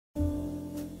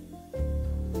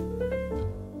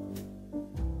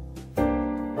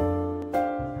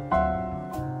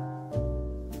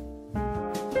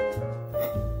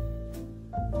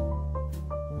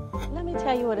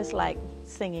tell you what it's like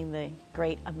singing the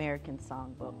Great American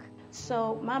Songbook.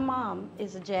 So my mom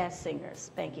is a jazz singer,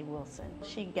 Spanky Wilson.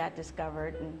 She got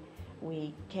discovered and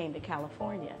we came to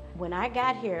California. When I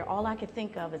got here, all I could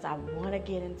think of is I want to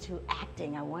get into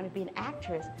acting. I want to be an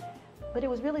actress. But it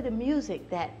was really the music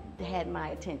that had my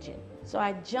attention. So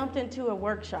I jumped into a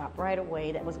workshop right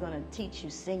away that was going to teach you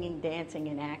singing, dancing,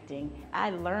 and acting.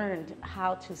 I learned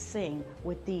how to sing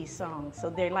with these songs. So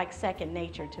they're like second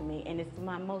nature to me, and it's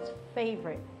my most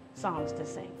favorite songs to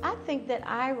sing. I think that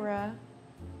Ira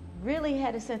really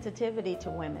had a sensitivity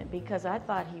to women because I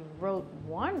thought he wrote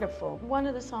wonderful. One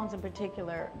of the songs in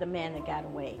particular, The Man That Got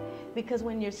Away, because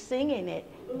when you're singing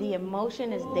it, the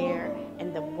emotion is there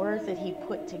and the words that he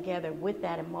put together with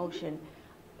that emotion,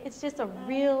 it's just a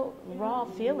real raw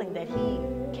feeling that he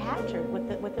captured with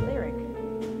the lyric.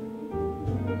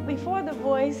 Before The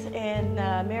Voice and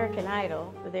American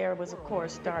Idol, there was, of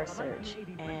course, Star Search,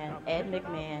 and Ed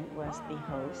McMahon was the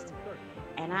host.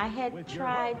 And I had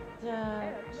tried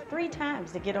 3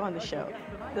 times to get on the show.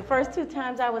 The first 2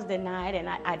 times I was denied, and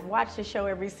I'd watch the show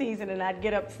every season and I'd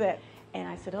get upset. And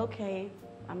I said, okay,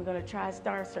 I'm gonna try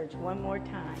Star Search one more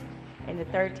time. And the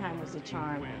 3rd time was the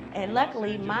charm. And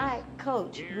luckily, my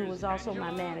coach, who was also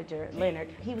my manager, Leonard,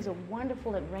 he was a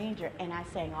wonderful arranger, and I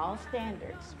sang all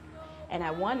standards. And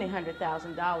I won the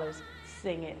 $100,000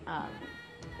 singing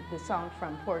the song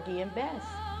from Porgy and Bess.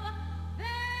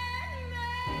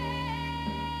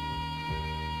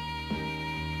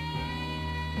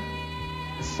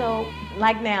 So,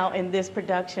 like now in this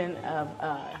production of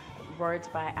Words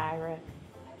by Ira,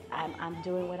 I'm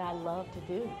doing what I love to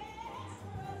do.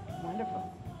 It's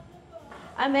wonderful.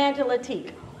 I'm Angela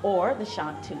Teek, or the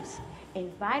Chanteuse,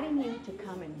 inviting you to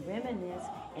come and reminisce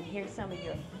and hear some of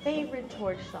your favorite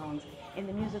torch songs in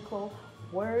the musical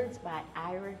Words by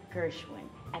Ira Gershwin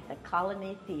at the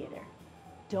Colony Theater.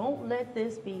 Don't let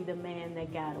this be The Man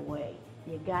That Got Away.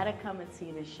 You gotta come and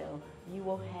see the show. You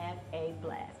will have a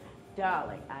blast.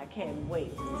 Darling, I can't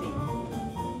wait to see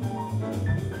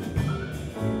you.